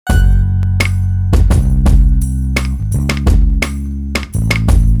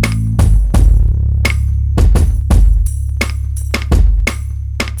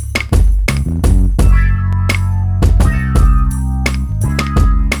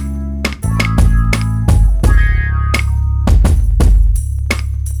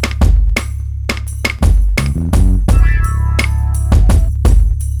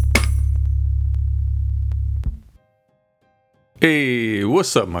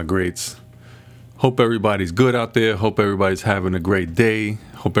What's up, my greats? Hope everybody's good out there. Hope everybody's having a great day.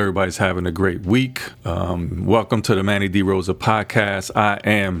 Hope everybody's having a great week. Welcome to the Manny D. Rosa podcast. I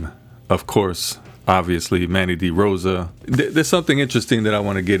am, of course, obviously, Manny D. Rosa. There's something interesting that I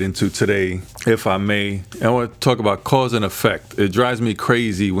want to get into today, if I may. I want to talk about cause and effect. It drives me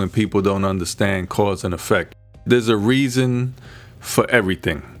crazy when people don't understand cause and effect. There's a reason for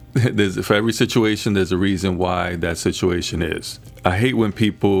everything. For every situation, there's a reason why that situation is. I hate when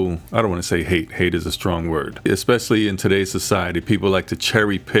people, I don't want to say hate. Hate is a strong word. Especially in today's society, people like to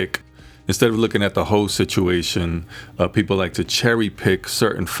cherry pick. Instead of looking at the whole situation, people like to cherry pick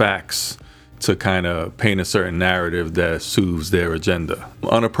certain facts to kind of paint a certain narrative that soothes their agenda.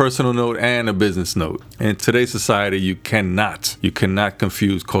 On a personal note and a business note, in today's society, you cannot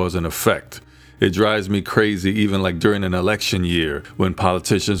confuse cause and effect. It drives me crazy, even like during an election year when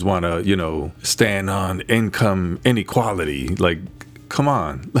politicians want to, stand on income inequality. Like, come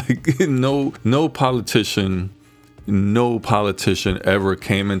on. Like, no politician ever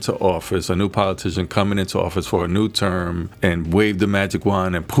came into office, a new politician coming into office for a new term and waved the magic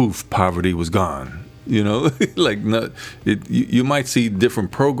wand and poof, poverty was gone. You might see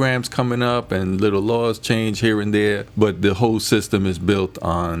different programs coming up and little laws change here and there, but the whole system is built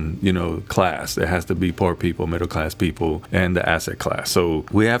on, class. There has to be poor people, middle class people, and the asset class. So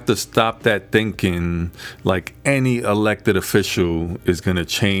we have to stop that thinking like any elected official is going to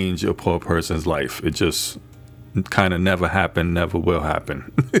change a poor person's life. It just kind of never happened, never will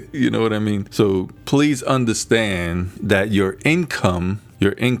happen. You know what I mean? So please understand that your income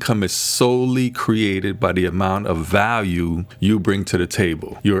is solely created by the amount of value you bring to the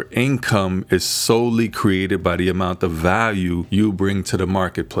table. Your income is solely created by the amount of value you bring to the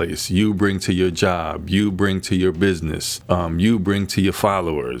marketplace, you bring to your job, you bring to your business, you bring to your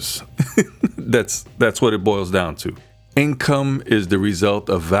followers. That's what it boils down to. Income is the result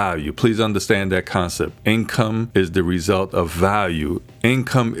of value. Please understand that concept. Income is the result of value.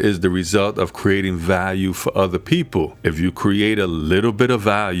 Income is the result of creating value for other people. If you create a little bit of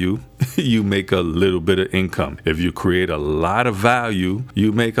value, you make a little bit of income. If you create a lot of value,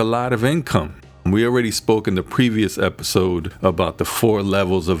 you make a lot of income. We already spoke in the previous episode about the 4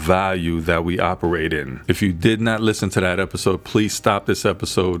 levels of value that we operate in. If you did not listen to that episode, please stop this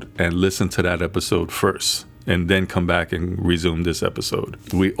episode and listen to that episode first, and then come back and resume this episode.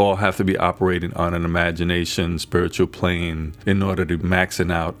 We all have to be operating on an imagination, spiritual plane in order to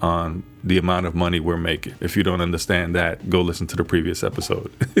maxing out on the amount of money we're making. If you don't understand that, go listen to the previous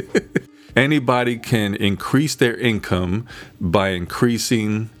episode. Anybody can increase their income by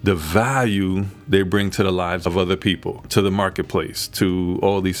increasing the value they bring to the lives of other people, to the marketplace, to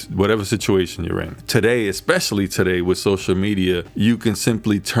all these, whatever situation you're in. Today, especially today with social media, you can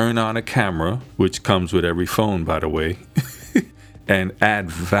simply turn on a camera, which comes with every phone, by the way, and add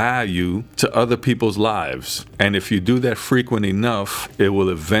value to other people's lives. And if you do that frequent enough, it will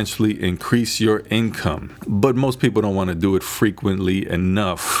eventually increase your income. But most people don't want to do it frequently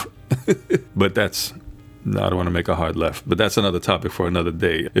enough. But I don't want to make a hard left, but that's another topic for another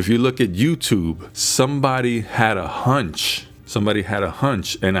day. If you look at YouTube, somebody had a hunch,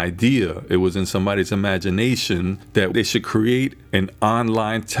 an idea. It was in somebody's imagination that they should create an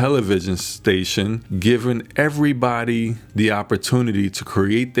online television station, giving everybody the opportunity to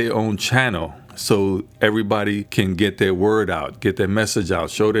create their own channel, so everybody can get their word out, get their message out,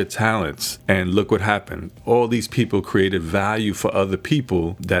 show their talents. And look what happened. All these people created value for other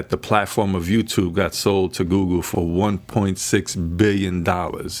people that the platform of YouTube got sold to Google for $1.6 billion.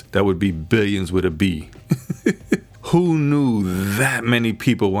 That would be billions with a B. Who knew that many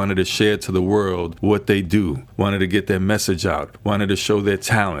people wanted to share to the world what they do, wanted to get their message out, wanted to show their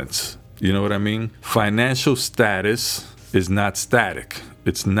talents? You know what I mean? Financial status is not static.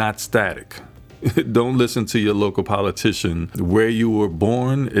 It's not static. Don't listen to your local politician. Where you were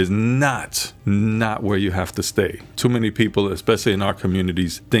born is not where you have to stay. Too many people, especially in our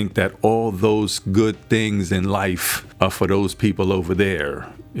communities, think that all those good things in life are for those people over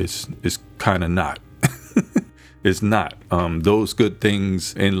there. It's kind of not. It's not. Those good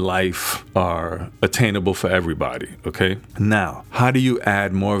things in life are attainable for everybody, okay? Now, how do you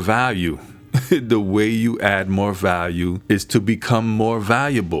add more value? The way you add more value is to become more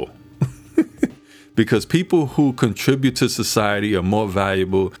valuable. Because people who contribute to society are more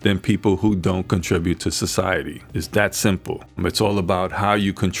valuable than people who don't contribute to society. It's that simple. It's all about how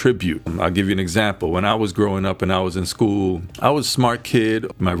you contribute. I'll give you an example. When I was growing up and I was in school, I was a smart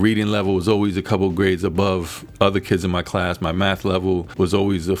kid. My reading level was always a couple grades above other kids in my class. My math level was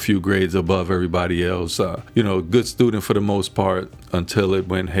always a few grades above everybody else. Good student for the most part until it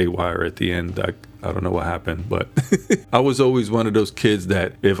went haywire at the end. I don't know what happened, but I was always one of those kids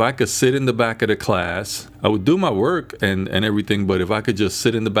that if I could sit in the back of the class, I would do my work and everything, but if I could just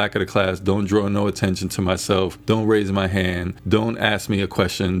sit in the back of the class, don't draw no attention to myself, don't raise my hand, don't ask me a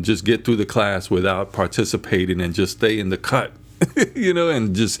question, just get through the class without participating and just stay in the cut.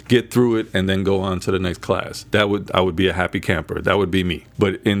 And just get through it and then go on to the next class. I would be a happy camper. That would be me.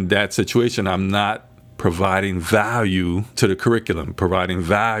 But in that situation, I'm not providing value to the curriculum, providing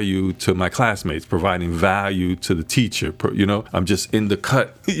value to my classmates, providing value to the teacher. I'm just in the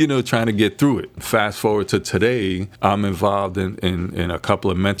cut, trying to get through it. Fast forward to today, I'm involved in a couple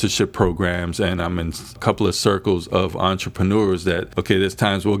of mentorship programs, and I'm in a couple of circles of entrepreneurs that, there's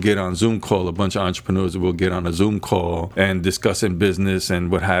times we'll get on Zoom call, a bunch of entrepreneurs will get on a Zoom call and discussing business and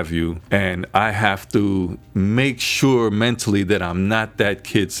what have you. And I have to make sure mentally that I'm not that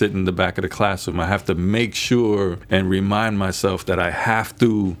kid sitting in the back of the classroom. I have to make sure and remind myself that I have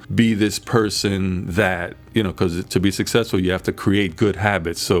to be this person that, because to be successful, you have to create good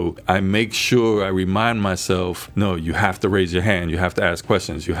habits. So I make sure I remind myself, no, you have to raise your hand. You have to ask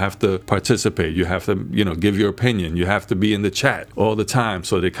questions. You have to participate. You have to, give your opinion. You have to be in the chat all the time.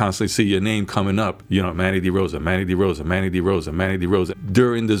 So they constantly see your name coming up, Manny D. Rosa, Manny D. Rosa, Manny D. Rosa, Manny D. Rosa.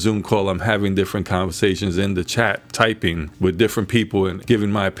 During the Zoom call, I'm having different conversations in the chat, typing with different people and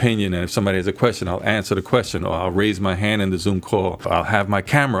giving my opinion. And if somebody has a question, I'll answer the question, or I'll raise my hand in the Zoom call. I'll have my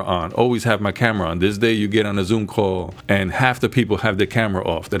camera on, always have my camera on. This day you get on a Zoom call and half the people have their camera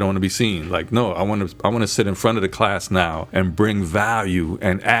off. They don't want to be seen. Like, no, I want to sit in front of the class now and bring value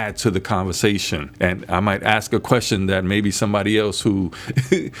and add to the conversation. And I might ask a question that maybe somebody else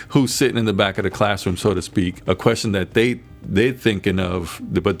who's sitting in the back of the classroom, so to speak, a question that they're thinking of,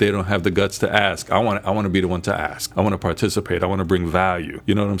 but they don't have the guts to ask. I want to be the one to ask. I want to participate. I want to bring value.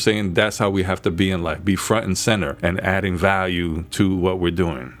 You know what I'm saying? That's how we have to be in life. Be front and center and adding value to what we're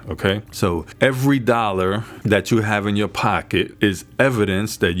doing. Okay? So every dollar that you have in your pocket is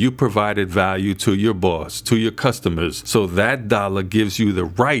evidence that you provided value to your boss, to your customers. So that dollar gives you the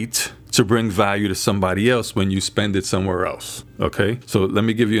right to bring value to somebody else when you spend it somewhere else. Okay? So let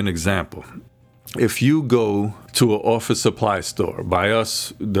me give you an example. If you go to an office supply store, by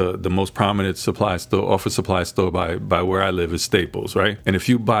us, the most prominent office supply store by where I live is Staples, right? And if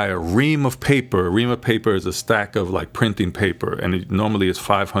you buy a ream of paper is a stack of like printing paper, and it normally is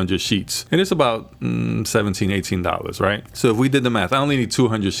 500 sheets. And it's about $17, $18, right? So if we did the math, I only need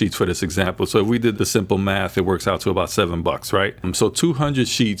 200 sheets for this example. So if we did the simple math, it works out to about $7, right? So 200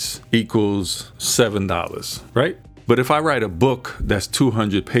 sheets equals $7, right? But if I write a book that's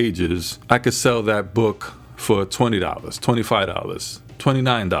 200 pages, I could sell that book for $20, $25,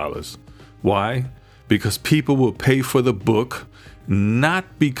 $29. Why? Because people will pay for the book,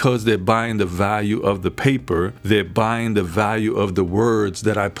 not because they're buying the value of the paper, they're buying the value of the words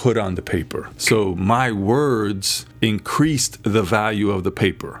that I put on the paper. So my words increased the value of the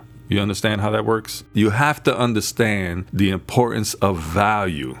paper. You understand how that works? You have to understand the importance of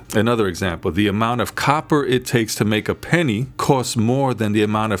value. Another example, the amount of copper it takes to make a penny costs more than the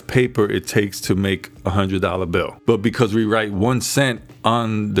amount of paper it takes to make a $100 bill. But because we write 1 cent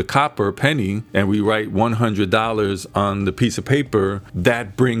on the copper penny and we write $100 on the piece of paper,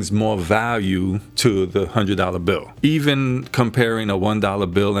 that brings more value to the $100 bill. Even comparing a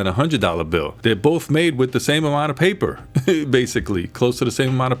 $1 bill and a $100 bill, they're both made with the same amount of paper, basically, close to the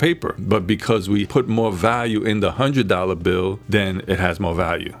same amount of paper. But because we put more value in the $100 bill, then it has more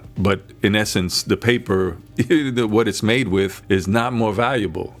value. But in essence, the paper, what it's made with, is not more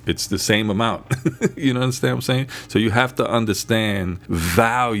valuable. It's the same amount. You understand what I'm saying? So you have to understand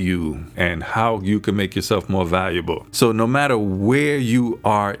value and how you can make yourself more valuable. So no matter where you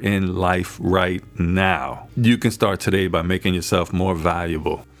are in life right now, you can start today by making yourself more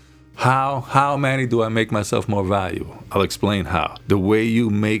valuable. How, Manny, do I make myself more valuable? I'll explain how. The way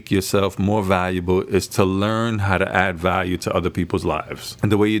you make yourself more valuable is to learn how to add value to other people's lives.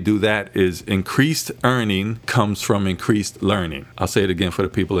 And the way you do that is increased earning comes from increased learning. I'll say it again for the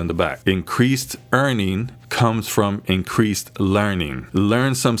people in the back. Increased earning comes from increased learning.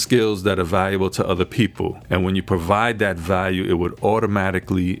 Learn some skills that are valuable to other people. And when you provide that value, it would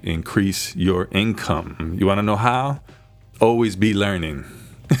automatically increase your income. You want to know how? Always be learning.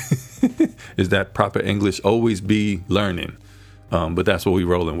 Is that proper English? Always be learning. But that's what we're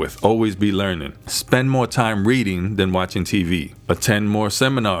rolling with. Always be learning. Spend more time reading than watching TV. Attend more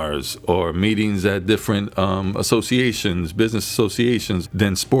seminars or meetings at different associations, business associations,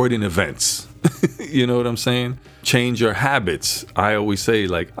 than sporting events. You know what I'm saying? Change your habits. I always say,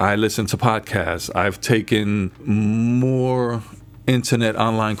 like, I listen to podcasts. I've taken more internet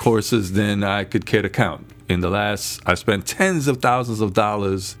online courses than I could care to count. I spent tens of thousands of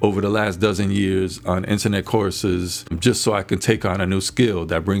dollars over the last dozen years on internet courses just so I can take on a new skill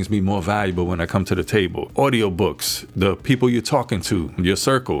that brings me more valuable when I come to the table. Audiobooks, the people you're talking to, your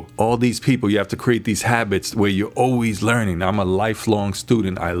circle, all these people, you have to create these habits where you're always learning. I'm a lifelong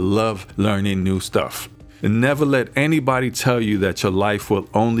student. I love learning new stuff. And never let anybody tell you that your life will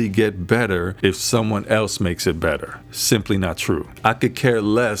only get better if someone else makes it better. Simply not true. I could care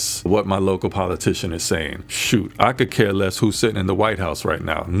less what my local politician is saying. Shoot, I could care less who's sitting in the White House right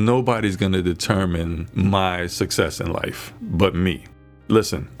now. Nobody's going to determine my success in life but me.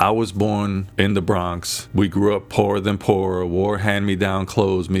 Listen, I was born in the Bronx. We grew up poorer than poorer, wore hand-me-down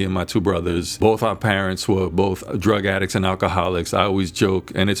clothes, me and my two brothers. Both our parents were both drug addicts and alcoholics. I always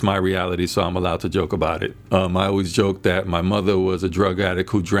joke, and it's my reality, so I'm allowed to joke about it. I always joke that my mother was a drug addict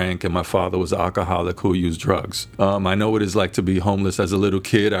who drank, and my father was an alcoholic who used drugs. I know what it's like to be homeless as a little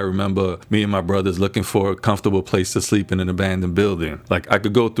kid. I remember me and my brothers looking for a comfortable place to sleep in an abandoned building. Like, I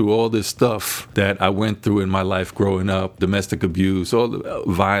could go through all this stuff that I went through in my life growing up, domestic abuse, all the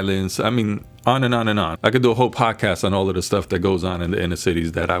violence. I mean, on and on and on. I could do a whole podcast on all of the stuff that goes on in the inner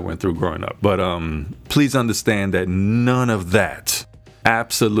cities that I went through growing up. But please understand that none of that,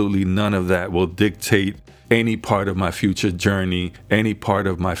 absolutely none of that will dictate any part of my future journey, any part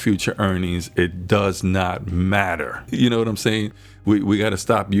of my future earnings. It does not matter. You know what I'm saying? We got to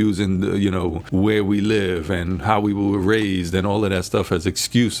stop using where we live and how we were raised and all of that stuff as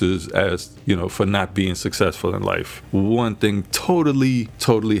excuses for not being successful in life. One thing totally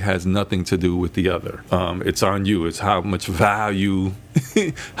has nothing to do with the other. It's on you. It's how much value,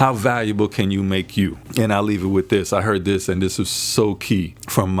 how valuable can you make you? And I'll leave it with this. I heard this, and this is so key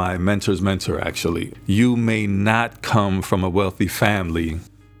from my mentor's mentor, actually. You may not come from a wealthy family,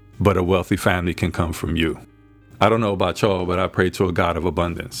 but a wealthy family can come from you. I don't know about y'all, but I pray to a God of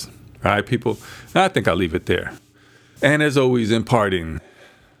abundance. All right, people? I think I'll leave it there. And as always, in parting,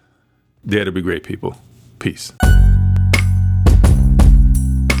 dare to be great, people. Peace.